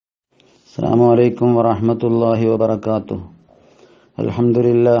السلام عليكم ورحمة الله وبركاته. الحمد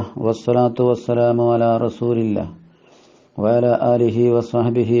لله والصلاة والسلام على رسول الله وعلى آله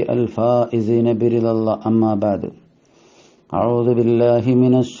وصحبه الفائزين برضا الله. أما بعد، أعوذ بالله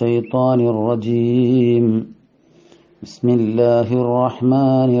من الشيطان الرجيم. بسم الله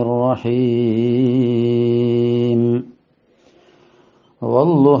الرحمن الرحيم.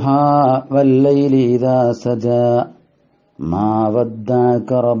 والضحى والليل إذا سجى ما ودعك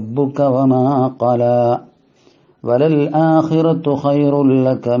ربك وما قلى وللآخرة خير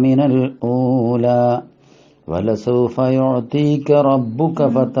لك من الأولى ولسوف يعطيك ربك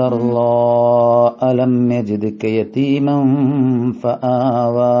فترضى ألم يجدك يتيما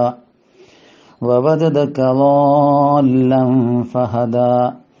فآوى ووجدك ضالا فهدى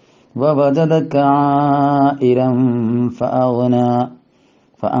ووجدك عائلا فأغنى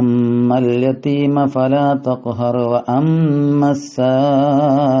فأما اليتيم فلا تقهر وأما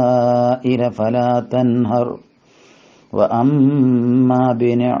السائل فلا تنهر وأما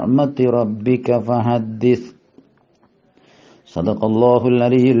بنعمة ربك فحدث. صدق الله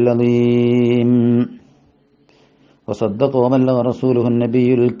العلي العظيم وصدق وبلغ رسوله النبي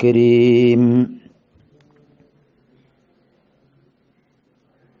الكريم.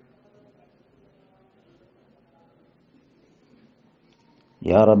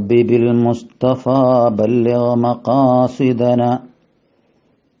 يا ربي بالمصطفى بلغ مقاصدنا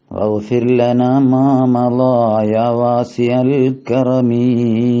واغفر لنا ما مضى يا واسع الكرم.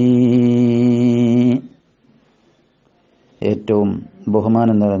 ഏറ്റവും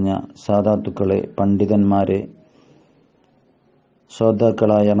ബഹുമാനം നിറഞ്ഞ സാദാത്തുക്കളെ, പണ്ഡിതന്മാരെ,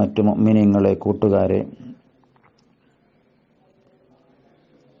 ശ്രോതാക്കളായ മറ്റു മുഅ്മിനീങ്ങളെ, കൂട്ടുകാരെ,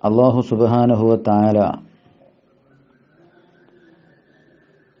 അല്ലാഹു സുബ്ഹാനഹു വ തആല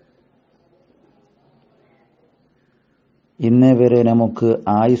ഇന്നേ വരെ നമുക്ക്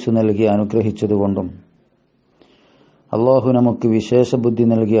ആയുസ് നൽകി അനുഗ്രഹിച്ചതുകൊണ്ടും അല്ലാഹു നമുക്ക് വിശേഷ ബുദ്ധി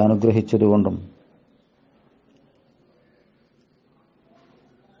നൽകി അനുഗ്രഹിച്ചതുകൊണ്ടും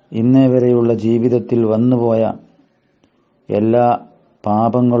ഇന്നേ വരെയുള്ള ജീവിതത്തിൽ വന്നുപോയ എല്ലാ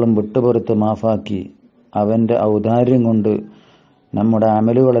പാപങ്ങളും വിട്ടുപുറത്ത് മാഫാക്കി അവന്റെ ഔദാര്യം കൊണ്ട് നമ്മുടെ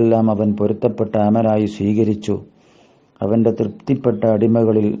അമലുകളെല്ലാം അവൻ പൊരുത്തപ്പെട്ട അമലായി സ്വീകരിച്ചു അവന്റെ തൃപ്തിപ്പെട്ട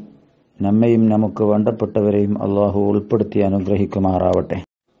അടിമകളിൽ നമ്മയും നമുക്ക് വേണ്ടപ്പെട്ടവരെയും അല്ലാഹു ഉൾപ്പെടുത്തി അനുഗ്രഹിക്കുമാറാവട്ടെ.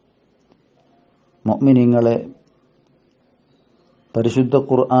 മുഅ്മിനീങ്ങളെ, പരിശുദ്ധ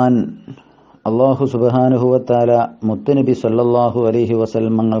ഖുർആൻ അല്ലാഹു സുബ്ഹാനഹു വ തആല മുത്തുനബി സല്ലല്ലാഹു അലൈഹി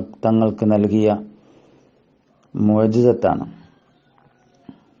വസല്ലം തങ്ങൾക്ക് നൽകിയ മുഅ്ജിസത്താണ്.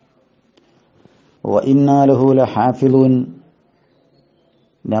 വ ഇന്നാ ലഹു ലഹാഫിളൂൻ,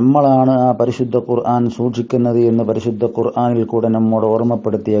 നമ്മളാണ് ആ പരിശുദ്ധ ഖുർആൻ സൂക്ഷിക്കുന്നത് എന്ന് പരിശുദ്ധ ഖുർആനിൽ കൂടെ നമ്മോട്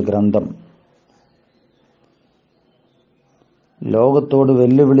ഓർമ്മപ്പെടുത്തിയ ഗ്രന്ഥം. ലോകത്തോട്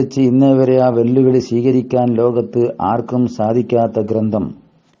വെല്ലുവിളിച്ച് ഇന്നേ വരെ ആ വെല്ലുവിളി സ്വീകരിക്കാൻ ലോകത്ത് ആർക്കും സാധിക്കാത്ത ഗ്രന്ഥം.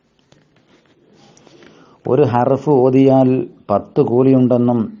 ഒരു ഹർഫ് ഓതിയാൽ 10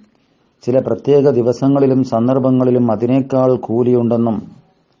 കൂലിയുണ്ടെന്നും ചില പ്രത്യേക ദിവസങ്ങളിലും സന്ദർഭങ്ങളിലും അതിനേക്കാൾ കൂലിയുണ്ടെന്നും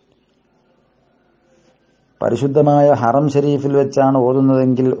പരിശുദ്ധമായ ഹറം ഷരീഫിൽ വെച്ചാണ്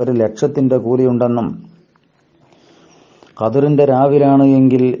ഓതുന്നതെങ്കിൽ 1,00,000 കൂലിയുണ്ടെന്നും ഖദറിന്റെ രാവിലാണ്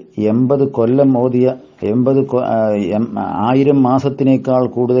എങ്കിൽ 80 കൊല്ലം ഓതിയ 1000 മാസത്തിനേക്കാൾ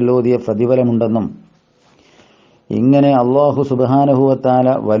കൂടുതൽ ഓതിയ പ്രതിഫലമുണ്ടെന്നും ഇങ്ങനെ അല്ലാഹു സുബ്ഹാനഹു വ തആല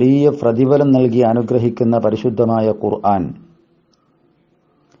വലിയ പ്രതിഫലം നൽകി അനുഗ്രഹിക്കുന്ന പരിശുദ്ധമായ ഖുർആൻ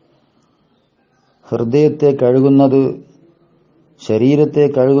ഹൃദയത്തെ കഴുകുന്നത്, ശരീരത്തെ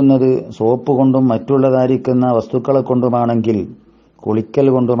കഴുകുന്നത് സോപ്പ് കൊണ്ടും മറ്റുള്ളതായിരിക്കുന്ന വസ്തുക്കളെ കൊണ്ടുമാണെങ്കിൽ, കുളിക്കൽ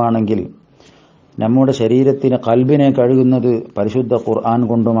കൊണ്ടുമാണെങ്കിൽ, നമ്മുടെ ശരീരത്തിന് ഖൽബിനെ കഴുകുന്നത് പരിശുദ്ധ ഖുർആൻ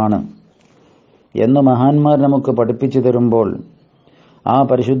കൊണ്ടുമാണ് എന്ന് മഹാന്മാർ നമുക്ക് പഠിപ്പിച്ചു തരുമ്പോൾ ആ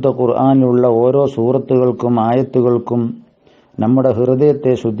പരിശുദ്ധ ഖുർആനിലുള്ള ഓരോ സൂറത്തുകൾക്കും ആയത്തുകൾക്കും നമ്മുടെ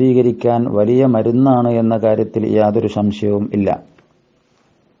ഹൃദയത്തെ ശുദ്ധീകരിക്കാൻ വലിയ മരുന്നാണ് എന്ന കാര്യത്തിൽ യാതൊരു സംശയവും ഇല്ല.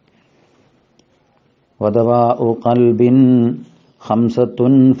 വദവാഉ ഖൽബിൻ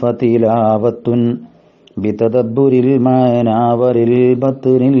ഖംസത്തുൻ ഫതിലാവത്തുൻ ബിതദബ്ബുരിൽ മാനാവരിൽ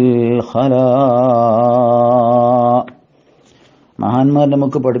ബത്നിൽ ഖലാ. മഹാന്മാർ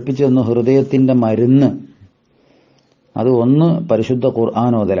നമുക്ക് പഠിപ്പിച്ചു തന്ന ഹൃദയത്തിന്റെ മരുന്ന് അത് ഒന്ന് പരിശുദ്ധ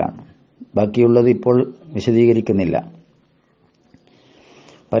ഖുർആൻ ഓതലാണ്. ബാക്കിയുള്ളത് ഇപ്പോൾ വിശദീകരിക്കുന്നില്ല.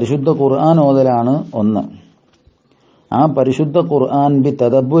 പരിശുദ്ധ ഖുർആൻ ഓതലാണ് ഒന്ന്. ആ പരിശുദ്ധ ഖുർആൻ ബി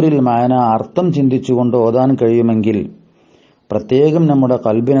തദബ്ബുരിൽ മാന, അർത്ഥം ചിന്തിച്ചുകൊണ്ട് ഓതാൻ കഴിയുമെങ്കിൽ പ്രത്യേകം നമ്മുടെ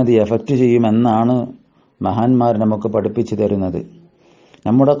ഖൽബിനത് എഫക്റ്റ് ചെയ്യുമെന്നാണ് മഹാന്മാർ നമുക്ക് പഠിപ്പിച്ചു തരുന്നത്.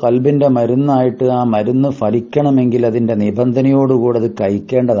 നമ്മുടെ ഖൽബിന്റെ മരുന്നായിട്ട് ആ മരുന്ന് ഫലിക്കണമെങ്കിൽ അതിന്റെ നിബന്ധനയോടുകൂടെ അത്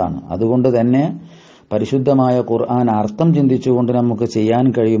കഴിക്കേണ്ടതാണ്. അതുകൊണ്ട് തന്നെ പരിശുദ്ധമായ ഖുർആൻ അർത്ഥം ചിന്തിച്ചുകൊണ്ട് നമുക്ക് ചെയ്യാൻ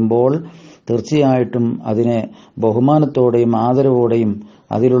കഴിയുമ്പോൾ തീർച്ചയായിട്ടും അതിനെ ബഹുമാനത്തോടെയും ആദരവോടെയും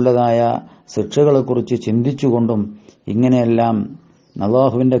അതിലുള്ളതായ ശിക്ഷകളെക്കുറിച്ച് ചിന്തിച്ചുകൊണ്ടും ഇങ്ങനെയെല്ലാം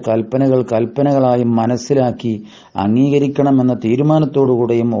അല്ലാഹുവിന്റെ കൽപ്പനകളായും മനസ്സിലാക്കി അംഗീകരിക്കണമെന്ന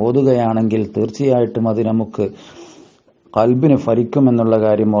തീരുമാനത്തോടുകൂടെയും ഓതുകയാണെങ്കിൽ തീർച്ചയായിട്ടും അത് നമുക്ക് ഖൽബിന് ഫലിക്കുമെന്നുള്ള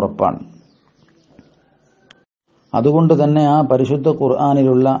കാര്യം ഉറപ്പാണ്. അതുകൊണ്ട് തന്നെ ആ പരിശുദ്ധ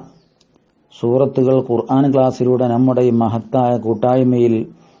ഖുർആനിലുള്ള സൂറത്തുകൾ ഖുർആൻ ക്ലാസ്സിലൂടെ നമ്മുടെ ഈ മഹത്തായ കൂട്ടായ്മയിൽ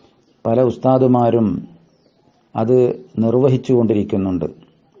പല ഉസ്താദുമാരും അത് നിർവഹിച്ചുകൊണ്ടിരിക്കുന്നുണ്ട്.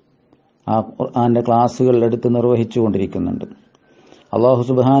 ആ ഖുർആന്റെ ക്ലാസ്സുകൾ എടുത്ത് നിർവഹിച്ചുകൊണ്ടിരിക്കുന്നുണ്ട്. അല്ലാഹു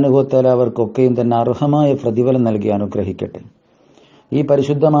സുബ്ഹാനഹു വ തആല അവർക്കൊക്കെയും തന്നെ അർഹമായ പ്രതിഫലം നൽകി അനുഗ്രഹിക്കട്ടെ. ഈ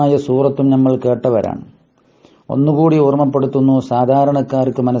പരിശുദ്ധമായ സൂറത്തും നമ്മൾ കേട്ടവരാണ്. ഒന്നുകൂടി ഓർമ്മപ്പെടുത്തുന്നു,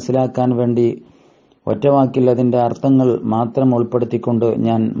 സാധാരണക്കാർക്ക് മനസ്സിലാക്കാൻ വേണ്ടി ഒറ്റവാക്കിൽ അതിന്റെ അർത്ഥങ്ങൾ മാത്രം ഉൾപ്പെടുത്തിക്കൊണ്ട്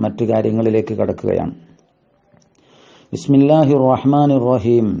ഞാൻ മറ്റു കാര്യങ്ങളിലേക്ക് കടക്കുകയാണ്. ബിസ്മില്ലാഹിർ റഹ്മാനിർ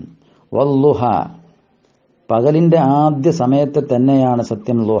റഹീം. വല്ലുഹ, പകലിന്റെ ആദ്യ സമയത്തെ തന്നെയാണ്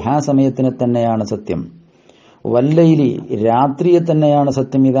സത്യം, ലുഹാ സമയത്തിനെ തന്നെയാണ് സത്യം. വല്ലൈലി, രാത്രിയെ തന്നെയാണ്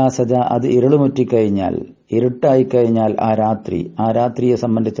സത്യം. ഇദാ സജ, അത് ഇരുളുമുറ്റിക്കഴിഞ്ഞാൽ, ഇരുട്ടായിക്കഴിഞ്ഞാൽ ആ രാത്രിയെ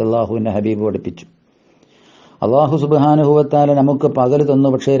സംബന്ധിച്ച് അള്ളാഹുവിന്റെ ഹബീബ് പഠിപ്പിച്ചു. അല്ലാഹു സുബ്ഹാനഹു വ തആല നമുക്ക് പകൽ തന്നു,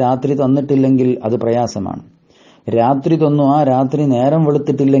 പക്ഷേ രാത്രി തന്നിട്ടില്ലെങ്കിൽ അത് പ്രയാസമാണ്. രാത്രി തന്നു, ആ രാത്രി നേരം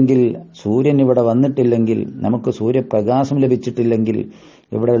വെളുത്തിട്ടില്ലെങ്കിൽ, സൂര്യൻ ഇവിടെ വന്നിട്ടില്ലെങ്കിൽ, നമുക്ക് സൂര്യപ്രകാശം ലഭിച്ചിട്ടില്ലെങ്കിൽ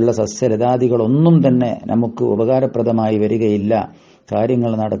ഇവിടെയുള്ള സസ്യലതാദികളൊന്നും തന്നെ നമുക്ക് ഉപകാരപ്രദമായി വരികയില്ല,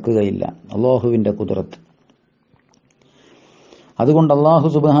 കാര്യങ്ങൾ നടക്കുകയില്ല. അല്ലാഹുവിന്റെ ഖുദ്റത്ത്. അതുകൊണ്ട് അല്ലാഹു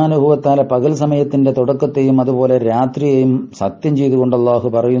സുബ്ഹാനഹു വ തആല പകൽ സമയത്തിന്റെ തുടക്കത്തെയും അതുപോലെ രാത്രിയെയും സത്യം ചെയ്തുകൊണ്ട് അല്ലാഹു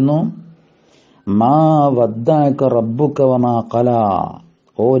പറയുന്നു, മാ വദ്ദഅക റബ്ബുക വമാ ഖലാ.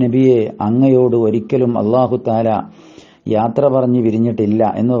 ഓ നബിയെ, അങ്ങയോട് ഒരിക്കലും അല്ലാഹു തആല യാത്ര പറഞ്ഞു വിരിഞ്ഞിട്ടില്ല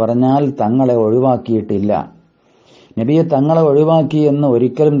എന്ന് പറഞ്ഞാൽ തങ്ങളെ ഒഴിവാക്കിയിട്ടില്ല. നബിയെ, തങ്ങളെ ഒഴിവാക്കി എന്ന്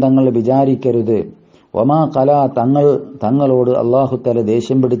ഒരിക്കലും തങ്ങൾ വിചാരിക്കരുത്. വമാ ഖലാ, തങ്ങളോട് അല്ലാഹു തആല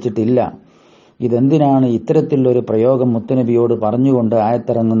ദേഷ്യം പിടിച്ചിട്ടില്ല. ഇതെന്തിനാണ് ഇത്തരത്തിലുള്ളൊരു പ്രയോഗം മുത്തുനബിയോട് പറഞ്ഞുകൊണ്ട്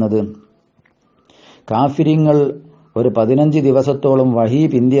ആയത്തിറങ്ങുന്നത്? കാഫിരിങ്ങൾ ഒരു 15 ദിവസത്തോളം വഹി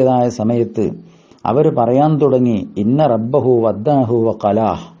പിന്തിയതായ സമയത്ത് അവർ പറയാൻ തുടങ്ങി, ഇന്ന റബ്ബഹു വദ്ദഅഹു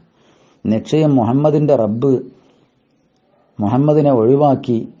വഖലാഹ്. നിശ്ചയം മുഹമ്മദിന്റെ റബ്ബ് മുഹമ്മദിനെ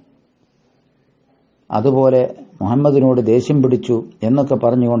ഒഴിവാക്കി, അതുപോലെ മുഹമ്മദിനോട് ദേഷ്യം പിടിച്ചു എന്നൊക്കെ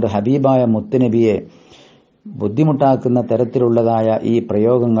പറഞ്ഞുകൊണ്ട് ഹബീബായ മുത്തുനബിയെ ബുദ്ധിമുട്ടാക്കുന്ന തരത്തിലുള്ളതായ ഈ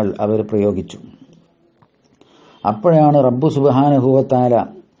പ്രയോഗങ്ങൾ അവർ പ്രയോഗിച്ചു. അപ്പോഴാണ് റബ്ബു സുബ്ഹാനഹു വ തആല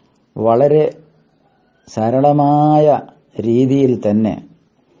വളരെ സരളമായ രീതിയിൽ തന്നെ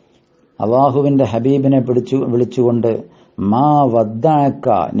അല്ലാഹുവിന്റെ ഹബീബിനെ വിളിച്ചുകൊണ്ട്, മാ വദ്ദഅക,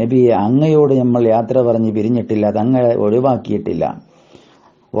 നബിയെ, അങ്ങയോട് നമ്മൾ യാത്ര പറഞ്ഞ് പിരിഞ്ഞിട്ടില്ല, തങ്ങളെ ഒഴിവാക്കിയിട്ടില്ല.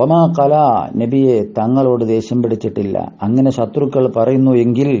 വമാ ഖലാ, നബിയെ, തങ്ങളോട് ദേഷ്യം പിടിച്ചിട്ടില്ല. അങ്ങനെ ശത്രുക്കൾ പറയുന്നു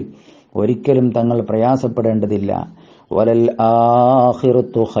എങ്കിൽ ഒരിക്കലും തങ്ങൾ പ്രയാസപ്പെടേണ്ടതില്ല. വലൽ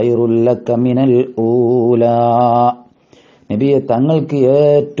ആഖിറത്തു ഖൈറുൽ ലക മിനൽ ഊലാ. നബിയെ, തങ്ങൾക്ക്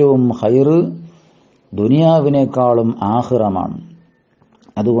ഏറ്റവും ഖൈറ് ദുനിയാവിനേക്കാളും ആഖിറമാണ്.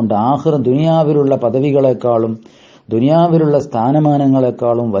 അതുകൊണ്ട് ദുനിയാവിലുള്ള പദവികളെക്കാളും ദുനിയാവിലുള്ള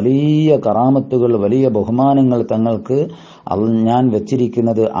സ്ഥാനമാനങ്ങളെക്കാളും വലിയ കറാമത്തുകൾ, വലിയ ബഹുമാനങ്ങൾ തങ്ങൾക്ക് ഞാൻ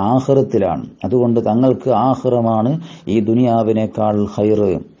വെച്ചിരിക്കുന്നത് ആഖിറത്തിലാണ്. അതുകൊണ്ട് തങ്ങൾക്ക് ആഖിറമാണ് ഈ ദുനിയാവിനേക്കാൾ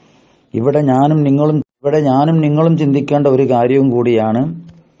ഖൈറ്. ഇവിടെ ഞാനും നിങ്ങളും ചിന്തിക്കേണ്ട ഒരു കാര്യവും കൂടിയാണ്.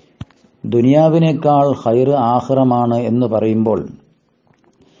 ദുനിയാവിനേക്കാൾ ഖൈറ് ആഖിറമാണ് എന്ന് പറയുമ്പോൾ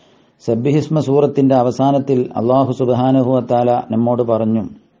സബ്ബിഹിസ്മ സൂറത്തിന്റെ അവസാനത്തിൽ അല്ലാഹു സുബ്ഹാനഹു വ തആല നമ്മോട് പറഞ്ഞു,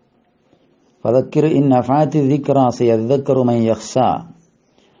 ഫദക്കിർ ഇൻ നഫഅതി ദിക്റ സയദ്ദക്കറു മൻ യഖ്ശാ.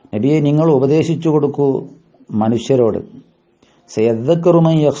 നബിയെ, നിങ്ങൾ ഉപദേശിച്ചു കൊടുക്കൂ മനുഷ്യരോട്. സയദ്ദക്കറു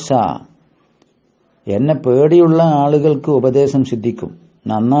മൻ യഖ്ശാ, എന്നെ പേടിയുള്ള ആളുകൾക്ക് ഉപദേശം സിദ്ധിക്കും.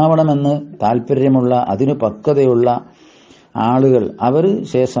 നന്നാവണമെന്ന് താല്പര്യമുള്ള, അതിനു പക്വതയുള്ള ആളുകൾ അവർ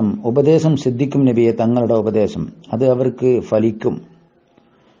ശേഷം ഉപദേശം സിദ്ധിക്കും. നബിയെ, തങ്ങളുടെ ഉപദേശം അത് അവർക്ക് ഫലിക്കും.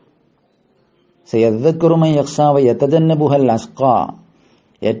 സയദ്ദക്കറു മൻ യഖ്ശാ വയതജന്നബുഹൽ അഷ്ഖാ.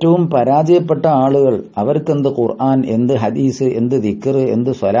 ഏറ്റവും പരാജയപ്പെട്ട ആളുകൾ, അവർക്കെന്ത് ഖുർആൻ, എന്ത് ഹദീസ്, എന്ത് ദിക്ർ, എന്ത്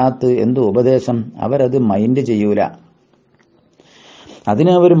സ്വലാത്ത്, എന്ത് ഉപദേശം, അവരത് മൈൻഡ് ചെയ്യൂല.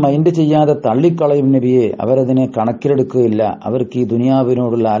 അതിനെ അവർ മൈൻഡ് ചെയ്യാതെ തള്ളിക്കളയും നബിയെ. അവരതിനെ കണക്കിലെടുക്കുകയില്ല. അവർക്ക് ഈ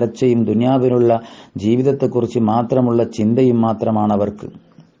ദുനിയാവിനോടുള്ള അലച്ചയും ദുനിയാവിനുള്ള ജീവിതത്തെക്കുറിച്ച് മാത്രമുള്ള ചിന്തയും മാത്രമാണ് അവർക്ക്.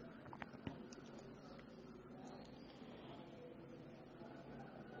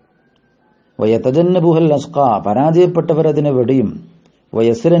 വയതജന്നബുഹൽ അഷ്ഖാ, പരാജയപ്പെട്ടവരതിനെ വെടിയും.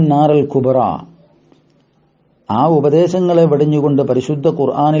 വയസ്രൻ നാറൽ കുബറ, ആ ഉപദേശങ്ങളെ വെടിഞ്ഞുകൊണ്ട് പരിശുദ്ധ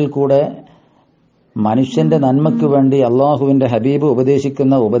ഖുർആനിൽ കൂടെ മനുഷ്യന്റെ നന്മയ്ക്ക് വേണ്ടി അള്ളാഹുവിന്റെ ഹബീബ്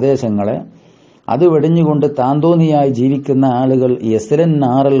ഉപദേശിക്കുന്ന ഉപദേശങ്ങളെ അത് വെടിഞ്ഞുകൊണ്ട് താന്തോന്നിയായി ജീവിക്കുന്ന ആളുകൾ യസ്ലൻ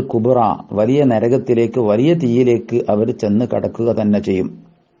നാറൽ കുബ്ര, വലിയ നരകത്തിലേക്ക്, വലിയ തീയിലേക്ക് അവർ ചെന്ന് കടക്കുക തന്നെ ചെയ്യും.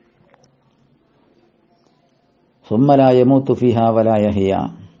 സുമ്മ ലാ യമൂതു ഫീഹാ വലാ യഹ്യ,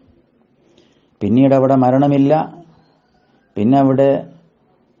 പിന്നീട് അവിടെ മരണമില്ല, പിന്നെ അവിടെ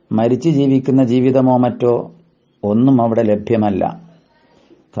മരിച്ചു ജീവിക്കുന്ന ജീവിതമോ മറ്റോ ഒന്നും അവിടെ ലഭ്യമല്ല.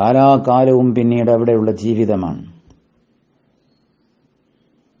 കാലാകാലവും പിന്നീട് അവിടെയുള്ള ജീവിതമാണ്.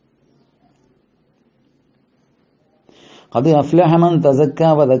 ഖദ് അഫ്ലഹ മൻ തസക്ക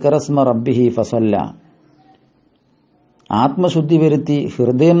വദകറ സ്മ റബ്ബിഹി ഫസല്ല, ആത്മശുദ്ധി വരുത്തി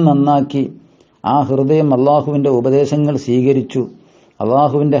ഹൃദയം നന്നാക്കി ആ ഹൃദയം അള്ളാഹുവിന്റെ ഉപദേശങ്ങൾ സ്വീകരിച്ചു,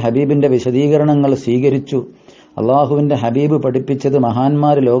 അള്ളാഹുവിന്റെ ഹബീബിന്റെ വിശദീകരണങ്ങൾ സ്വീകരിച്ചു, അള്ളാഹുവിന്റെ ഹബീബ് പഠിപ്പിച്ചത്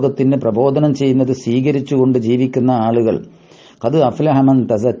മഹാന്മാർ ലോകത്തിന് പ്രബോധനം ചെയ്യുന്നത് സ്വീകരിച്ചുകൊണ്ട് ജീവിക്കുന്ന ആളുകൾ. ഖദ് അഫ്ലഹ മൻ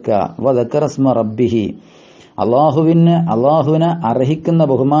തസക്ക വദകറ സ്മ റബ്ബിഹി, അള്ളാഹുവിനെ അർഹിക്കുന്ന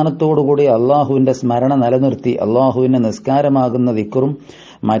ബഹുമാനത്തോടുകൂടി അള്ളാഹുവിന്റെ സ്മരണ നിലനിർത്തി, അള്ളാഹുവിന്റെ നിസ്കാരമാകുന്ന ദിക്റും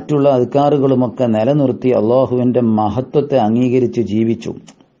മറ്റുള്ള അദ്കാറുകളുമൊക്കെ നിലനിർത്തി അള്ളാഹുവിന്റെ മഹത്വത്തെ അംഗീകരിച്ച് ജീവിച്ചു.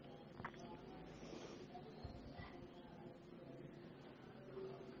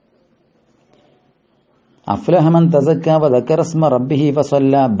 അഫ്ലഹ മൻ തസക്ക വദകറ സ്മ റബ്ബിഹി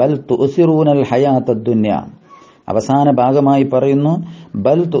ഫസല്ല ബൽ തുഅ്സിറൂനൽ ഹയാത്തദ് ദുനിയ, അവസാന ഭാഗമായി പറയുന്നു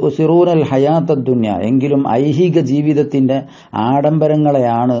ബൽ തുഅ്സിറൂനൽ ഹയാത്തദ് ദുനിയ, എങ്കിലും ഐഹിക ജീവിതത്തിന്റെ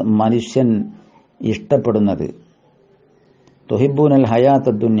ആഡംബരങ്ങളെയാണ് മനുഷ്യൻ ഇഷ്ടപ്പെടുന്നത്. തുഹിബ്ബൂനൽ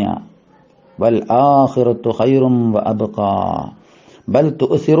ഹയാത്തദ് ദുനിയ വൽ ആഖിറത്തു ഖൈറും വഅബ്ഖാ ബൽ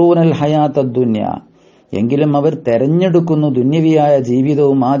തുഅ്സിറൂനൽ ഹയാത്തദ് ദുനിയ, എങ്കിലും അവർ തെരഞ്ഞെടുക്കുന്നു ദുന്യവിയായ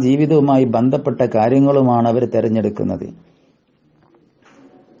ജീവിതവും ആ ജീവിതവുമായി ബന്ധപ്പെട്ട കാര്യങ്ങളുമാണ് അവർ തെരഞ്ഞെടുക്കുന്നത്.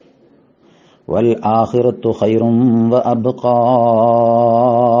 വൽ ആഖിറത്തു ഖൈറും വഅബ്ഖാ,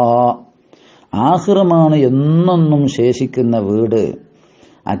 ആഖിറമാണ് എന്നെന്നും ശേഷിക്കുന്ന വീട്,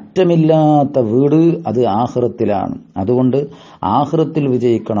 അറ്റമില്ലാത്ത വീട് അത് ആഖിറത്തിലാണ്. അതുകൊണ്ട് ആഖിറത്തിൽ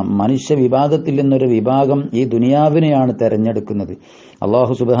വിജയിക്കണം. മനുഷ്യ വിഭാഗത്തിൽ നിന്നൊരു വിഭാഗം ഈ ദുനിയാവിനെയാണ് തെരഞ്ഞെടുക്കുന്നത്.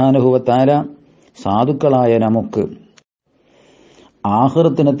 അല്ലാഹു സുബ്ഹാനഹു വ തആല സാധുക്കളായ നമുക്ക്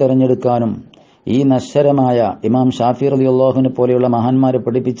ആഖിറത്തിനെ തെരഞ്ഞെടുക്കാനും ഈ നശ്വരമായ ഇമാം ഷാഫി റളിയല്ലാഹുവിനെ പോലെയുള്ള മഹാന്മാരെ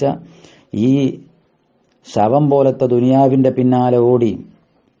പഠിപ്പിച്ച ഈ ശവം പോലത്തെ ദുനിയാവിന്റെ പിന്നാലെ ഓടി,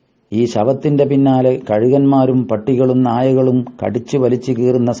 ഈ ശവത്തിന്റെ പിന്നാലെ കഴുകന്മാരും പട്ടികളും നായകളും കടിച്ചു വലിച്ചു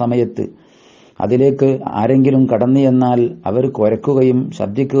കീറുന്ന സമയത്ത് അതിലേക്ക് ആരെങ്കിലും കടന്നു ചെന്നാൽ അവർ കുരക്കുകയും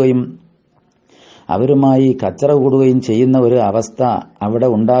ശബ്ദിക്കുകയും അവരുമായി കച്ചറ കൂടുകയും ചെയ്യുന്ന ഒരു അവസ്ഥ അവിടെ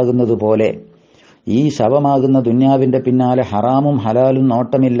ഉണ്ടാകുന്നത് പോലെ ഈ ശവമാകുന്ന ദുന്യാവിന്റെ പിന്നാലെ ഹറാമും ഹലാലും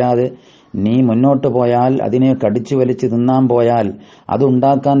നോട്ടമില്ലാതെ നീ മുന്നോട്ട് പോയാൽ, അതിനെ കടിച്ചു വലിച്ചു തിന്നാൻ പോയാൽ,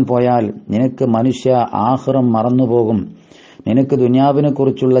 അതുണ്ടാക്കാൻ പോയാൽ നിനക്ക് മനുഷ്യ ആഖിറം മറന്നുപോകും. നിനക്ക് ദുനിയാവിനെ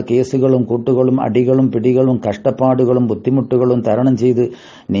കുറിച്ചുള്ള കേസുകളും കൂട്ടുകളും അടികളും പിടികളും കഷ്ടപ്പാടുകളും ബുദ്ധിമുട്ടുകളും തരണം ചെയ്ത്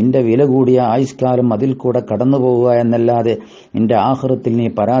നിന്റെ വില കൂടിയ ആയുഷ്കാലം അതിൽ കൂടെ കടന്നുപോകുക എന്നല്ലാതെ നിന്റെ ആഖിറത്തിൽ നീ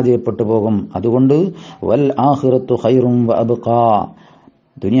പരാജയപ്പെട്ടു പോകും. അതുകൊണ്ട് വൽ ആഖിറത്തു ഖൈറും വഅബ്ഖാ,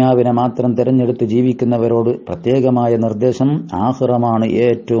 ദുനിയാവിനെ മാത്രം തെരഞ്ഞെടുത്ത് ജീവിക്കുന്നവരോട് പ്രത്യേകമായ നിർദ്ദേശം, ആഖിറമാണ്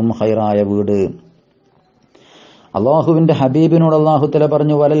ഏറ്റവും ഖൈറായ വീട്. അള്ളാഹുവിന്റെ ഹബീബിനോട് അല്ലാഹു തആല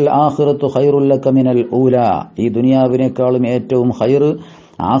പറഞ്ഞു വലൽ ആഖിറത്തു ഖൈറുൽ ലക മിനൽ ഊല, ഈ ദുനിയാവിനേക്കാളും ഏറ്റവും ഖൈർ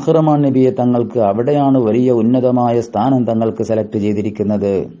ആഖിറമാണ് നബിയെ, തങ്ങൾക്ക് അവിടെയാണ് വലിയ ഉന്നതമായ സ്ഥാനം തങ്ങൾക്ക് സെലക്ട്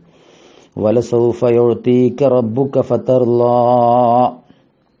ചെയ്തിരിക്കുന്നത്. വലസൗഫ യുഅ്തീക റബ്ബുക ഫതർലാ,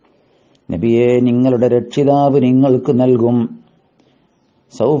 നബിയെ നിങ്ങളുടെ രക്ഷിതാവ് നിങ്ങൾക്ക് നൽകും.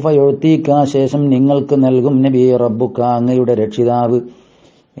 സൗഫ യുഅ്തീക, ശേഷം നിങ്ങൾക്ക് നൽകും നബിയെ റബ്ബുക, അങ്ങയുടെ രക്ഷിതാവ്.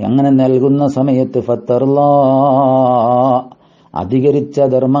 അങ്ങനെ നൽകുന്ന സമയത്ത് ഫതർലാ, അധികരിച്ച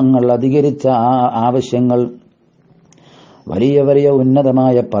ധർമ്മങ്ങൾ, അധികരിച്ച ആവശ്യങ്ങൾ, വലിയ വലിയ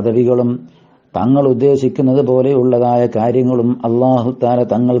ഉന്നതമായ പദവികളും തങ്ങൾ ഉദ്ദേശിക്കുന്നത് പോലെയുള്ളതായ കാര്യങ്ങളും അല്ലാഹു തആല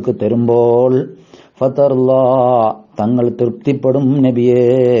തങ്ങൾക്ക് തരുമ്പോൾ ഫതർലാ, തങ്ങൾ തൃപ്തിപ്പെടും നബിയേ.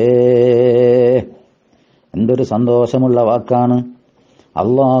 എന്തൊരു സന്തോഷമുള്ള വാക്കാണ്.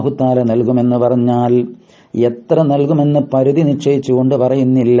 അല്ലാഹു തആല നൽകുമെന്ന് പറഞ്ഞാൽ എത്ര നൽകുമെന്ന് പരിധി നിശ്ചയിച്ചുകൊണ്ട്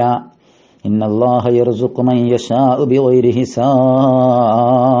പറയുന്നില്ല. ഇന്നല്ലാഹ യർസുഖു മൻ യശാഉ ബിഗൈരി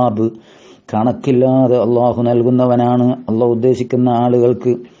ഹിസാബ്, കണക്കില്ലാതെ അല്ലാഹു നൽകുന്നവനാണ് അല്ലാഹു ഉദ്ദേശിക്കുന്ന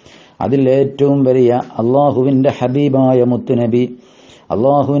ആളുകൾക്ക്. അതിൽ ഏറ്റവും വലിയ അല്ലാഹുവിന്റെ ഹബീബായ മുത്തുനബി,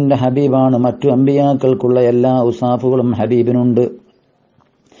 അല്ലാഹുവിന്റെ ഹബീബാണ്. മറ്റു അമ്പിയാക്കൾക്കുള്ള എല്ലാ ഉസാഫുകളും ഹബീബിനുണ്ട്,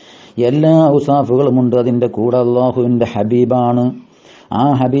 എല്ലാ ഉസാഫുകളുമുണ്ട്. അതിന്റെ കൂടെ അല്ലാഹുവിന്റെ ഹബീബാണ്. ആ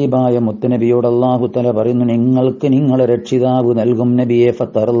ഹബീബായ മുത്തുനബിയോട് അല്ലാഹു തആല പറയുന്നു, നിങ്ങൾക്ക് നിങ്ങളെ രക്ഷിതാവ് നൽകും നബിയെ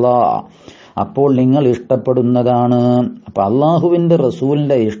ഫതർലാ, അപ്പോൾ നിങ്ങൾ ഇഷ്ടപ്പെടുന്നതാണ്. അപ്പൊ അള്ളാഹുവിന്റെ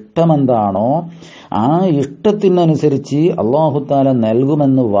റസൂലിന്റെ ഇഷ്ടമെന്താണോ ആ ഇഷ്ടത്തിനനുസരിച്ച് അല്ലാഹു തആല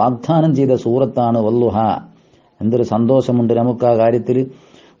നൽകുമെന്ന് വാഗ്ദാനം ചെയ്ത സൂറത്താണ് വല്ലുഹ. എന്തൊരു സന്തോഷമുണ്ട് നമുക്ക് ആ കാര്യത്തിൽ.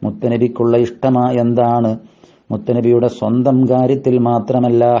 മുത്തനബിക്കുള്ള എന്താണ്? മുത്തനബിയുടെ സ്വന്തം കാര്യത്തിൽ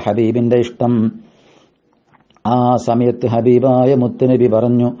മാത്രമല്ല ഹബീബിന്റെ ഇഷ്ടം. ആ സമയത്ത് ഹബീബായ മുത്തനബി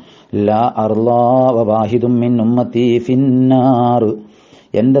പറഞ്ഞു, ലാ അർളാ വവാഹിദും മിൻ ഉമ്മത്തി ഫിന്നാർ.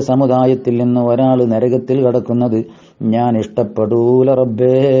 എന്റെ സമുദായത്തിൽ നിന്ന് ഒരാൾ നരകത്തിൽ കിടക്കുന്നത് ഞാൻ ഇഷ്ടപ്പെടൂല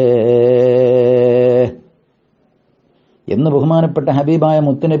റബ്ബേ എന്ന് ബഹുമാനപ്പെട്ട ഹബീബായ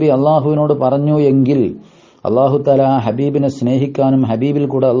മുത്തുനബി അള്ളാഹുവിനോട് പറഞ്ഞു എങ്കിൽ അള്ളാഹു തആല ഹബീബിനെ സ്നേഹിക്കാനും ഹബീബിൽ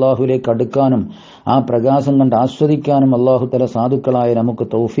കൂടെ അള്ളാഹുവിലേക്ക് അടുക്കാനും ആ പ്രകാശം കണ്ട് ആസ്വദിക്കാനും അള്ളാഹു തആല സാധുക്കളായ നമുക്ക്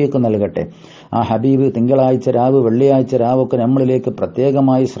തൗഫീഖ് നൽകട്ടെ. ആ ഹബീബ് തിങ്കളാഴ്ച രാവ്, വെള്ളിയാഴ്ച രാവൊക്കെ നമ്മളിലേക്ക്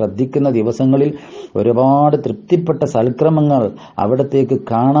പ്രത്യേകമായി ശ്രദ്ധിക്കുന്ന ദിവസങ്ങളിൽ ഒരുപാട് തൃപ്തിപ്പെട്ട സൽക്രമങ്ങൾ അവിടത്തേക്ക്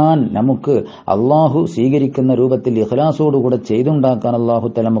കാണാൻ നമുക്ക് അള്ളാഹു സ്വീകരിക്കുന്ന രൂപത്തിൽ ഇഖ്ലാസോടുകൂടെ ചെയ്തുണ്ടാക്കാൻ അള്ളാഹു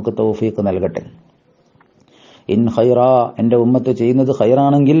തആല നമുക്ക് തൗഫീഖ് നൽകട്ടെ. ഇൻ ഖൈറ, എന്റെ ഉമ്മത്ത് ചെയ്യുന്നത്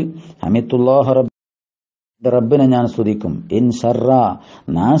ഖൈറാണെങ്കിൽ ഹമിദുല്ലാഹ റബ്ബിനെ ഞാൻ സ്തുതിക്കും. ഇൻ ശർറ,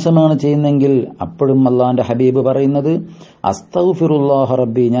 നാശമാണ് ചെയ്യുന്നെങ്കിൽ അപ്പോഴും അള്ളാന്റെ ഹബീബ് പറയുന്നത് അസ്തഗ്ഫിറുല്ലാഹ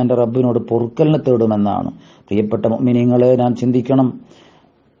റബ്ബി, ഞാൻ എന്റെ റബ്ബിനോട് പൊറുക്കലിനെ തേടുമെന്നാണ്. പ്രിയപ്പെട്ട മുഅ്മിനീങ്ങളെ, ഞാൻ ചിന്തിക്കണം,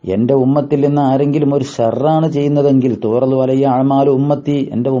 എന്റെ ഉമ്മത്തിൽ നിന്ന് ആരെങ്കിലും ഒരു ഷർറാണ് ചെയ്യുന്നതെങ്കിൽ തുറന്നു വലയ അഅ്മാലു ഉമ്മത്തി,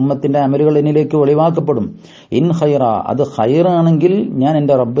 എന്റെ ഉമ്മത്തിന്റെ അമലുകൾ എന്നിലേക്ക് ഒളിവാക്കപ്പെടും. ഇൻ ഖൈറ, അത് ഖൈറാണെങ്കിൽ ഞാൻ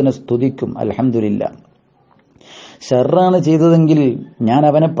എന്റെ റബ്ബിനെ സ്തുതിക്കും, അൽഹംദുലില്ലാ. ഷർറാണ് ചെയ്തതെങ്കിൽ ഞാൻ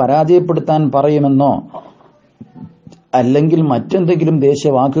അവനെ പരാജയപ്പെടുത്താൻ പറയുമെന്നോ അല്ലെങ്കിൽ മറ്റെന്തെങ്കിലും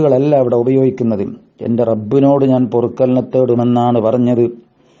ദേശവാക്കുകളല്ല അവിടെ ഉപയോഗിക്കുന്നത്. എന്റെ റബ്ബിനോട് ഞാൻ പൊറുക്കലിനെ തേടുമെന്നാണ് പറഞ്ഞത്.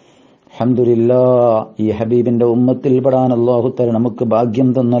 അൽഹംദുലില്ലാ, ഈ ഹബീബിന്റെ ഉമ്മത്തിൽ പെടാൻ അല്ലാഹു തആല നമുക്ക് ഭാഗ്യം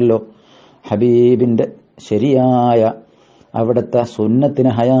തന്നല്ലോ. ഹബീബിന്റെ ശരിയായ അവിടുത്തെ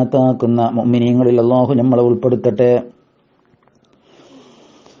സുന്നത്തിനെ ഹയാത്താക്കുന്ന മുഅ്മിനീങ്ങളിൽ അല്ലാഹു നമ്മളെ ഉൾപ്പെടുത്തട്ടെ.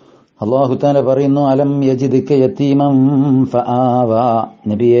 അല്ലാഹു തആല പറയുന്നു, അലം യജിദ്ക യതീമൻ ഫആവ,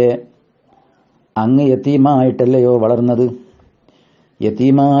 നബിയെ അങ്ങ് യതീമായിട്ടല്ലയോ വളർന്നത്?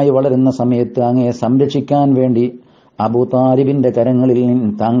 യതീമായി വളരുന്ന സമയത്ത് അങ്ങയെ സംരക്ഷിക്കാൻ വേണ്ടി അബൂ താലിബിന്റെ കരങ്ങളിൽ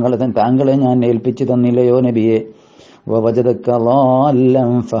താങ്കളെ ഞാൻ ഏൽപ്പിച്ചു തന്നില്ലയോ നബിയെ? വവജദക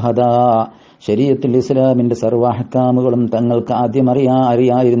ളാല്ലൻ ഫഹദാ, ശരീഅത്തുൽ ഇസ്ലാമിന്റെ സർവ്വ അഹ്കാമുകളും തങ്ങൾക്ക് ആദ്യം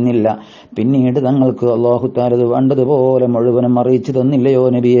അറിയായിരുന്നില്ല. പിന്നീട് തങ്ങൾക്ക് അല്ലാഹു തആല വേണ്ടതുപോലെ മുഴുവനും അറിയിച്ചു തന്നില്ലയോ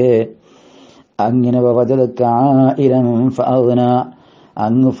നബിയെ? അങ്ങനെ വവജദക ആയിലൻ ഫഅഗ്ന,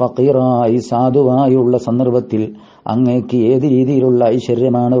 അങ്ങ് ഫഖീറായി സാധുവായുള്ള സന്ദർഭത്തിൽ അങ്ങേക്ക് ഏത് രീതിയിലുള്ള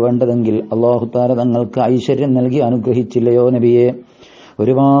ഐശ്വര്യമാണ് വേണ്ടതെങ്കിൽ അല്ലാഹു തആല തങ്ങൾക്ക് ഐശ്വര്യം നൽകി അനുഗ്രഹിച്ചില്ലയോ നബിയെ?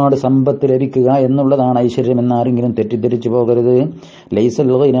 ഒരുപാട് സമ്പത്ത് ലഭിക്കുക എന്നുള്ളതാണ് ഐശ്വര്യം എന്നാരെങ്കിലും തെറ്റിദ്ധരിച്ചു പോകരുത്.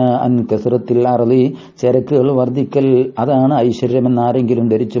 ലൈസൽ ഗിനാ അൻ കസ്റത്തിൽ അർളി, ചരക്കുകൾ വർദ്ധിക്കൽ അതാണ് ഐശ്വര്യം എന്നാരെങ്കിലും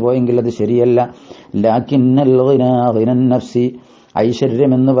ധരിച്ചു പോയെങ്കിൽ അത് ശരിയല്ല. ലാകിന്നൽ ഗിനാ ഗിനൻ നഫ്സി,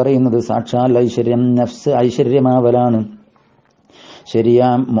 ഐശ്വര്യം എന്ന് പറയുന്നത് സാക്ഷാൽ ഐശ്വര്യം നഫ്സ് ഐശ്വര്യമാവലാണ്. ശരിയാ,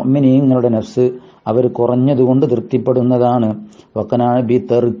 മുഅ്മിനീങ്ങളുടെ നഫ്സ് അവർ കുറഞ്ഞതുകൊണ്ട് തൃപ്തിപ്പെടുന്നതാണ്. വഖനാ ബി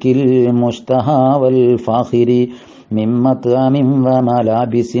തർക്കിൽ മുസ്തഹാ വൽ ഫാഖിരി മിമ്മത്അമിൻ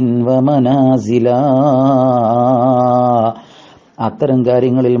വമലാബിസിൻ വമനാസിലാ, അത്തരം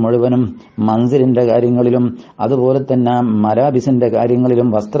കാര്യങ്ങളിൽ മുഴുവനും മൻസിലിന്റെ കാര്യങ്ങളിലും അതുപോലെ തന്നെ മലാബിസിന്റെ കാര്യങ്ങളിലും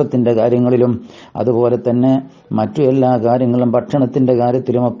വസ്ത്രത്തിന്റെ കാര്യങ്ങളിലും അതുപോലെ തന്നെ മറ്റു എല്ലാ കാര്യങ്ങളും ഭക്ഷണത്തിന്റെ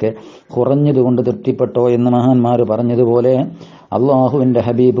കാര്യത്തിലുമൊക്കെ കുറഞ്ഞതുകൊണ്ട് തൃപ്തിപ്പെട്ടോ എന്ന് മഹാന്മാർ പറഞ്ഞതുപോലെ അള്ളാഹുവിന്റെ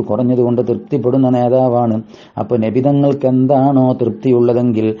ഹബീബ് കുറഞ്ഞതുകൊണ്ട് തൃപ്തിപ്പെടുന്ന നേതാവാണ്. അപ്പൊ നബിതങ്ങൾക്ക് എന്താണോ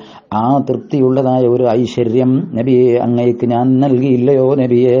തൃപ്തിയുള്ളതെങ്കിൽ ആ തൃപ്തിയുള്ളതായ ഒരു ഐശ്വര്യം നബിയെ അങ്ങയ്ക്ക് ഞാൻ നൽകിയില്ലയോ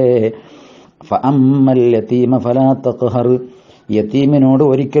നബിയെ? ഫഅമ്മൽ യതീമ ഫലാ തഖ്ഹർ, യതീമിനോട്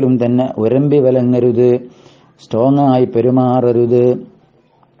ഒരിക്കലും തന്നെ ഉരമ്പി വലങ്ങരുത്, സ്ട്രോങ് ആയി പെരുമാറരുത്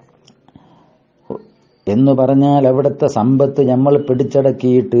എന്ന് പറഞ്ഞാൽ അവിടുത്തെ സമ്പത്ത് നമ്മൾ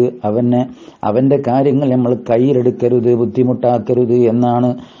പിടിച്ചടക്കിയിട്ട് അവന്റെ കാര്യങ്ങൾ നമ്മൾ കയ്യിലെടുക്കരുത്, ബുദ്ധിമുട്ടാക്കരുത് എന്നാണ്.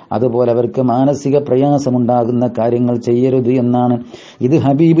 അതുപോലെ അവർക്ക് മാനസിക പ്രയാസമുണ്ടാകുന്ന കാര്യങ്ങൾ ചെയ്യരുത് എന്നാണ്. ഇത്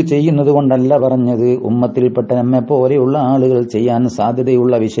ഹബീബ് ചെയ്യുന്നത് കൊണ്ടല്ല പറഞ്ഞത്, ഉമ്മത്തിൽപ്പെട്ട നമ്മെ പോലെയുള്ള ആളുകൾ ചെയ്യാൻ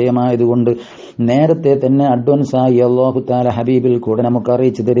സാധ്യതയുള്ള വിഷയമായതുകൊണ്ട് നേരത്തെ തന്നെ അഡ്വാൻസായി അല്ലാഹു തആല ഹബീബിൽ കൂടെ നമുക്ക്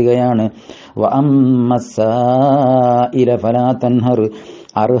അറിയിച്ചു തരികയാണ്. വഅമ്മസ്സായില ഫലാ തൻഹർ,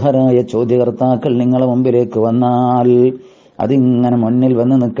 അർഹരായ ചോദ്യകർത്താക്കൾ നിങ്ങളെ മുമ്പിലേക്ക് വന്നാൽ അതിങ്ങനെ മുന്നിൽ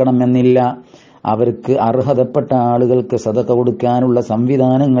വന്ന് നിൽക്കണമെന്നില്ല. അവർക്ക് അർഹതപ്പെട്ട ആളുകൾക്ക് സദഖ കൊടുക്കാനുള്ള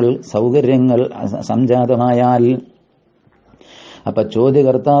സംവിധാനങ്ങൾ സൗകര്യങ്ങൾ സംജാതമായാൽ, അപ്പൊ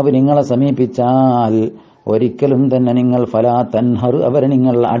ചോദ്യകർത്താവ് നിങ്ങളെ സമീപിച്ചാൽ ഒരിക്കലും തന്നെ നിങ്ങൾ ഫലാ തൻഹർ, അവരെ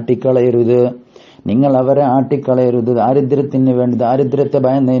നിങ്ങൾ ആട്ടിക്കളയരുത്. നിങ്ങൾ അവരെ ആട്ടിക്കളയരുത്. ദാരിദ്ര്യത്തിന് വേണ്ടി, ദാരിദ്ര്യത്തെ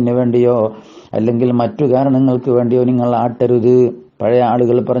ഭയന്നതിന് വേണ്ടിയോ അല്ലെങ്കിൽ മറ്റു കാരണങ്ങൾക്ക് വേണ്ടിയോ നിങ്ങൾ ആട്ടരുത്. പഴയ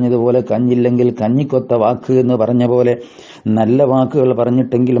ആളുകൾ പറഞ്ഞതുപോലെ കഞ്ഞില്ലെങ്കിൽ കഞ്ഞിക്കൊത്ത വാക്ക് എന്ന് പറഞ്ഞ പോലെ നല്ല വാക്കുകൾ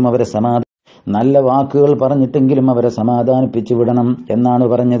പറഞ്ഞിട്ടെങ്കിലും അവരെ സമാധാനിപ്പിച്ചു വിടണം എന്നാണ്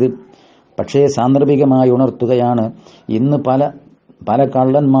പറഞ്ഞത്. പക്ഷേ സാന്ദർഭികമായി ഉണർത്തുകയാണ്, ഇന്ന് പല പല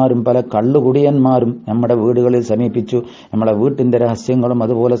കള്ളന്മാരും പല കള്ളുകുടിയന്മാരും നമ്മുടെ വീടുകളിൽ സമീപിച്ചു. നമ്മളെ വീട്ടിന്റെ രഹസ്യങ്ങളും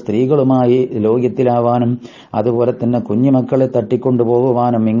അതുപോലെ സ്ത്രീകളുമായി ലോക്യത്തിലാവാനും അതുപോലെ തന്നെ കുഞ്ഞുമക്കളെ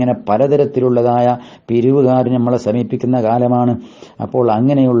തട്ടിക്കൊണ്ടുപോകുവാനും ഇങ്ങനെ പലതരത്തിലുള്ളതായ പിരിവുകാർ നമ്മളെ സമീപിക്കുന്ന കാലമാണ്. അപ്പോൾ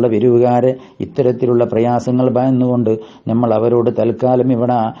അങ്ങനെയുള്ള പിരിവുകാരെ ഇത്തരത്തിലുള്ള പ്രയാസങ്ങൾ ഭയന്നുകൊണ്ട് നമ്മൾ അവരോട് തൽക്കാലം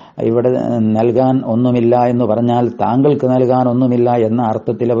ഇവിടെ നൽകാൻ ഒന്നുമില്ല എന്ന് പറഞ്ഞാൽ താങ്കൾക്ക് നൽകാൻ ഒന്നുമില്ല എന്ന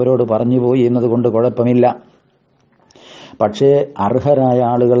അർത്ഥത്തിൽ അവരോട് പറഞ്ഞുപോയി എന്നതുകൊണ്ട് കുഴപ്പമില്ല. പക്ഷേ അർഹരായ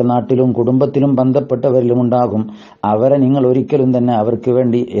ആളുകൾ നാട്ടിലും കുടുംബത്തിലും ബന്ധപ്പെട്ടവരിലും ഉണ്ടാകും. അവരെ നിങ്ങൾ ഒരിക്കലും തന്നെ അവർക്ക്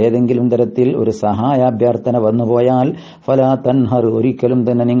വേണ്ടി ഏതെങ്കിലും തരത്തിൽ ഒരു സഹായാഭ്യർത്ഥന വന്നുപോയാൽ ഫലാ തൻഹർ, ഒരിക്കലും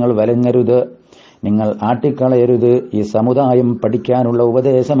തന്നെ നിങ്ങൾ വലങ്ങരുത്, നിങ്ങൾ ആട്ടിക്കളയരുത്. ഈ സമുദായം പഠിക്കാനുള്ള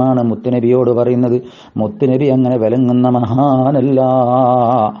ഉപദേശമാണ് മുത്തുനബിയോട് പറയുന്നത്. മുത്തുനബി അങ്ങനെ വിലങ്ങുന്ന മഹാനല്ല.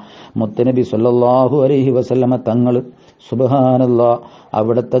 മുത്തുനബി സല്ലല്ലാഹു അലൈഹി വസല്ലമ തങ്ങൾ സുബ്ഹാനല്ലാഹ്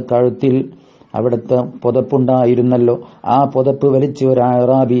അവിടുത്തെ കഴുത്തിൽ അവിടുത്തെ പുതപ്പുണ്ടായിരുന്നല്ലോ. ആ പുതപ്പ് വലിച്ച് ഒരു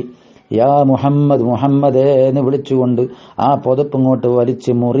അറാബി യാ മുഹമ്മദ് മുഹമ്മദേ എന്ന് വിളിച്ചുകൊണ്ട് ആ പുതപ്പിങ്ങോട്ട്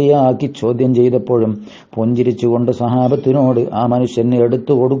വലിച്ച് മുറിയാക്കി ചോദ്യം ചെയ്തപ്പോഴും പുഞ്ചിരിച്ചുകൊണ്ട് സഹാബത്തിനോട് ആ മനുഷ്യന്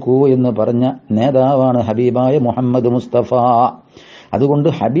എടുത്തു കൊടുക്കൂ എന്ന് പറഞ്ഞ നേതാവാണ് ഹബീബായ മുഹമ്മദ് മുസ്തഫ. അതുകൊണ്ട്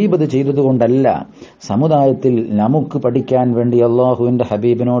ഹബീബ് അത് ചെയ്തതുകൊണ്ടല്ല, സമുദായത്തിൽ നമുക്ക് പഠിക്കാൻ വേണ്ടി അള്ളാഹുവിന്റെ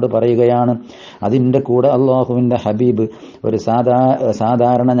ഹബീബിനോട് പറയുകയാണ്. അതിന്റെ കൂടെ അള്ളാഹുവിന്റെ ഹബീബ് ഒരു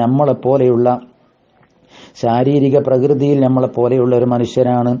സാധാരണ നമ്മളെപ്പോലെയുള്ള ശാരീരിക പ്രകൃതിയിൽ നമ്മളെപ്പോലെയുള്ള ഒരു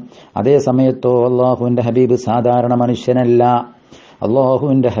മനുഷ്യരാണ്. അതേ സമയത്തോ അള്ളാഹുവിന്റെ ഹബീബ് സാധാരണ മനുഷ്യനല്ല.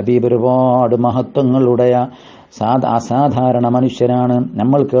 അള്ളാഹുവിന്റെ ഹബീബ് ഒരുപാട് മഹത്വങ്ങളുடைய അസാധാരണ മനുഷ്യനാണ്.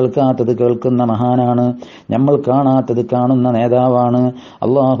 നമ്മൾ കേൾക്കാത്തത് കേൾക്കുന്ന മഹാനാണ്. നമ്മൾ കാണാത്തത് കാണുന്ന നേതാവാണ്.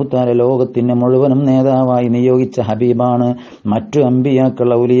 അല്ലാഹു തആല ലോകത്തിന് മുഴുവനും നേതാവായി നിയോഗിച്ച ഹബീബാണ്. മറ്റു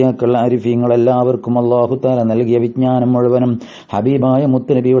അമ്പിയാക്കൾ, ഔലിയാക്കൾ, ആരിഫീങ്ങൾ എല്ലാവർക്കും അല്ലാഹു തആല നൽകിയ വിജ്ഞാനം മുഴുവനും ഹബീബായ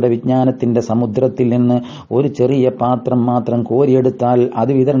മുത്തുനബിയുടെ വിജ്ഞാനത്തിന്റെ സമുദ്രത്തിൽ നിന്ന് ഒരു ചെറിയ പാത്രം മാത്രം കോരിയെടുത്താൽ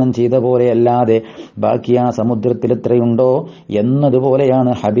അത് വിതരണം ചെയ്ത പോലെയല്ലാതെ ബാക്കി ആ സമുദ്രത്തിൽ എത്രയുണ്ടോ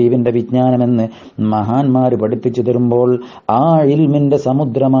എന്നതുപോലെയാണ് ഹബീബിന്റെ വിജ്ഞാനമെന്ന് മഹാന്മാർ പഠിപ്പിച്ചു തരുമ്പോൾ ആ ഇൽമിന്റെ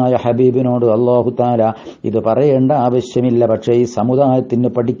സമുദ്രമായ ഹബീബിനോട് അല്ലാഹു തആല ഇത് പറയേണ്ട ആവശ്യമില്ല. പക്ഷേ ഈ സമുദായത്തിന്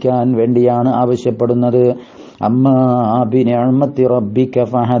പഠിക്കാൻ വേണ്ടിയാണ് ആവശ്യപ്പെടുന്നത്. അമ്മാ ബിനിഅമത്തി റബ്ബിക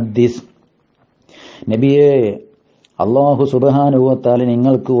ഫഹദ്ദിസ്. നബിയേ, അല്ലാഹു സുബ്ഹാനഹു വ തആല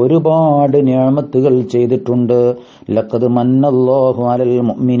നിങ്ങൾക്ക് ഒരുപാട് നിഅമത്തുകൾ ചെയ്തിട്ടുണ്ട്. ലഖദ് മന്നല്ലാഹു അലൽ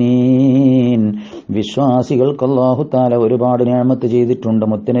മുഅ്മിനീൻ. വിശ്വാസികൾക്ക് അല്ലാഹു തആല ഒരുപാട് നിഅമത്ത് ചെയ്തിട്ടുണ്ട്.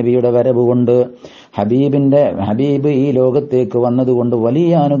 മുത്തുനബിയുടെ വരവ് കൊണ്ട്, ഹബീബ് ഈ ലോകത്തേക്ക് വന്നതുകൊണ്ട്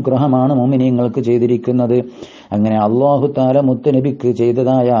വലിയ അനുഗ്രഹമാണ് മുഅ്മിനീങ്ങൾക്ക് ചെയ്തിരിക്കുന്നത്. അങ്ങനെ അല്ലാഹു തആല മുത്തുനബിക്ക്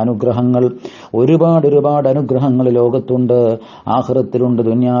ചെയ്തതായ അനുഗ്രഹങ്ങൾ ഒരുപാട് അനുഗ്രഹങ്ങൾ ലോകത്തുണ്ട്, ആഖിറത്തിലുണ്ട്,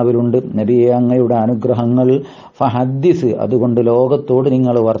 ദുനിയാവിലുണ്ട്. നബിയെ, അങ്ങയുടെ അനുഗ്രഹങ്ങൾ ഫഹദ്ദിസ്, അതുകൊണ്ട് ലോകത്തോട്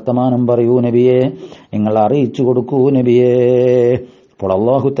നിങ്ങൾ വർത്തമാനം പറയൂ നബിയെ, നിങ്ങൾ അറിയിച്ചു കൊടുക്കൂ നബിയെ. അപ്പോൾ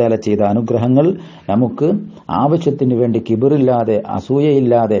അല്ലാഹു തആല ചെയ്ത അനുഗ്രഹങ്ങൾ നമുക്ക് ആവശ്യത്തിന് വേണ്ടി കിബറില്ലാതെ,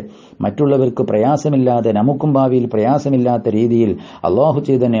 അസൂയയില്ലാതെ, മറ്റുള്ളവർക്ക് പ്രയാസമില്ലാതെ, നമുക്കും ഭാവിയിൽ പ്രയാസമില്ലാത്ത രീതിയിൽ അല്ലാഹു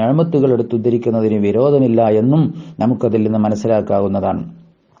ചെയ്ത നിഅമത്തുകൾ എടുത്തുദ്ധരിക്കുന്നതിന് വിരോധമില്ല എന്നും നമുക്കതിൽ നിന്ന് മനസ്സിലാക്കാവുന്നതാണ്.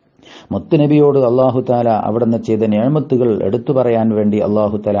 മുത്തുനബിയോട് അല്ലാഹു തആല അവിടുന്ന് ചെയ്ത നിഅമത്തുകൾ എടുത്തു പറയാൻ വേണ്ടി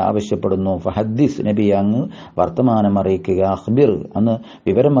അല്ലാഹു തആല ആവശ്യപ്പെടുന്നു. ഫഹദ്ദിസ്, നബി അങ്ങ് വർത്തമാനം അറിയിക്കുക, അഖ്ബിർ, അന്ന്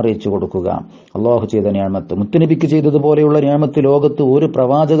വിവരം അറിയിച്ചു കൊടുക്കുക. അല്ലാഹു ചെയ്ത നിഅമത്ത്, മുത്തുനബിക്ക് ചെയ്തതുപോലെയുള്ള നിഅമത്ത് ലോകത്ത് ഒരു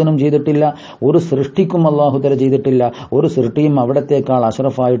പ്രവാചകനും ചെയ്തിട്ടില്ല, ഒരു സൃഷ്ടിക്കും അല്ലാഹു തആല ചെയ്തിട്ടില്ല. ഒരു സൃഷ്ടിയും അവിടത്തേക്കാൾ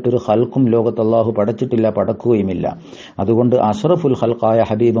അഷ്റഫായിട്ടൊരു ഖൽഖും ലോകത്ത് അല്ലാഹു പടച്ചിട്ടില്ല, പടക്കുകയുമില്ല. അതുകൊണ്ട് അഷ്റഫുൽ ഖൽഖായ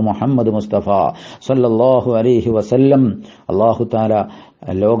ഹബീബ് മുഹമ്മദ് മുസ്തഫ സല്ലല്ലാഹു അലൈഹി വസല്ലം അല്ലാഹു തആല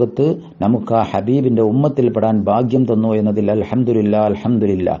ലോകത്ത് നമുക്ക് ആ ഹബീബിന്റെ ഉമ്മത്തിൽപ്പെടാൻ ഭാഗ്യം തന്നു എന്നതിൽ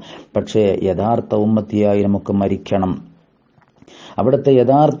അൽഹംദുലില്ലാ. പക്ഷേ യഥാർത്ഥ ഉമ്മത്തിയായി നമുക്ക് മരിക്കണം. അവിടുത്തെ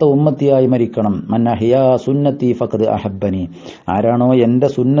യഥാർത്ഥ ഉമ്മത്തിയായി മരിക്കണം. മൻ അഹ്യാ സുന്നത്തി ഫഖദ് അഹബ്ബനി. ആരാണോ എന്റെ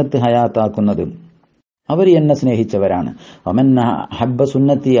സുന്നത്ത് ഹയാത്താക്കുന്നത് അവർ എന്നെ സ്നേഹിച്ചവരാണ്. വമൻ ഹബ്ബ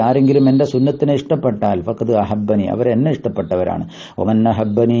സുന്നത്തി, ആരെങ്കിലും എന്റെ സുന്നത്തിനെ ഇഷ്ടപ്പെട്ടാൽ ഫഖദ് അഹബ്ബനി, അവർ എന്നെ ഇഷ്ടപ്പെട്ടവരാണ്. വമൻ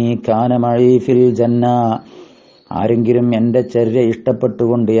അഹബ്ബനി കാന മഈ ഫിൽ ജന്ന. ആരെങ്കിലും എന്റെ ചര്യ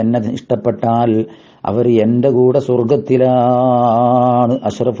ഇഷ്ടപ്പെട്ടുകൊണ്ട് എന്നെ ഇഷ്ടപ്പെട്ടാൽ അവർ എന്റെ കൂടെ സ്വർഗത്തിലാണ്.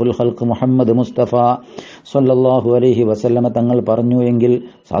 അഷ്റഫുൽ ഖൽഖ് മുഹമ്മദ് മുസ്തഫ സല്ലല്ലാഹു അലൈഹി വസല്ലമ തങ്ങൾ പറഞ്ഞു എങ്കിൽ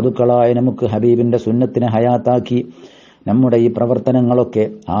സാധുക്കളായ നമുക്ക് ഹബീബിന്റെ സുന്നത്തിനെ ഹയാത്താക്കി നമ്മുടെ ഈ പ്രവർത്തനങ്ങളൊക്കെ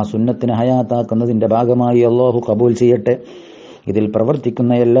ആ സുന്നത്തിനെ ഹയാത്താക്കുന്നതിന്റെ ഭാഗമായി അല്ലാഹു കബൂൽ ചെയ്യട്ടെ. ഇതിൽ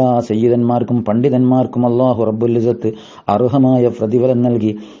പ്രവർത്തിക്കുന്ന എല്ലാ സയ്യിദന്മാർക്കും പണ്ഡിതന്മാർക്കും അല്ലാഹു റബ്ബുൽ ഇസ്സത്ത് അർഹമായ പ്രതിഫലം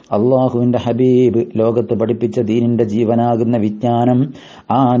നൽകി അല്ലാഹുവിന്റെ ഹബീബ് ലോകത്ത് പഠിപ്പിച്ച ദീനിന്റെ ജീവനാകുന്ന വിജ്ഞാനം,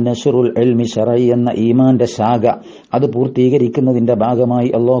 ആ നശ്റുൽ ഇൽമി ശറഈ എന്ന ഈമാന്റെ ശാഖ, അത് പൂർത്തീകരിക്കുന്നതിന്റെ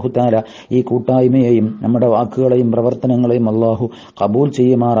ഭാഗമായി അല്ലാഹു തആല ഈ കൂട്ടായ്മയെയും നമ്മുടെ വാക്കുകളെയും പ്രവർത്തനങ്ങളെയും അല്ലാഹു ഖബൂൽ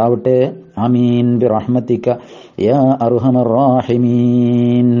ചെയ്യുമാറാവട്ടെ. ആമീൻ ബിറഹ്മതിക യാ അർഹമർ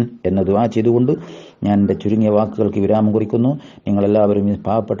റഹീമീൻ എന്ന് ദുആ ചെയ്തുകൊണ്ട് ഞാൻ എൻ്റെ ചുരുങ്ങിയ വാക്കുകൾക്ക് വിരാമം കുറിക്കുന്നു. നിങ്ങളെല്ലാവരും ഈ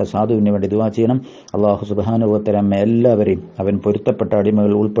പാവപ്പെട്ട സാധുവിന് വേണ്ടി ദുആ ചെയ്യണം. അല്ലാഹു സുബ്ഹാനഹു വ തആല നമ്മെ എല്ലാവരെയും അവൻ പൊരുത്തപ്പെട്ട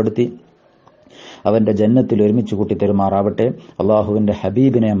അടിമകൾ ഉൾപ്പെടുത്തി അവന്റെ ജന്നത്തിൽ ഒരുമിച്ച് കൂട്ടി തരുമാറാവട്ടെ. അല്ലാഹുവിന്റെ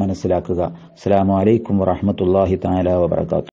ഹബീബിനെ മനസ്സിലാക്കുക. അസ്സലാമു അലൈക്കും വറഹ്മത്തുള്ളാഹി തആല വബറകാതുഹു.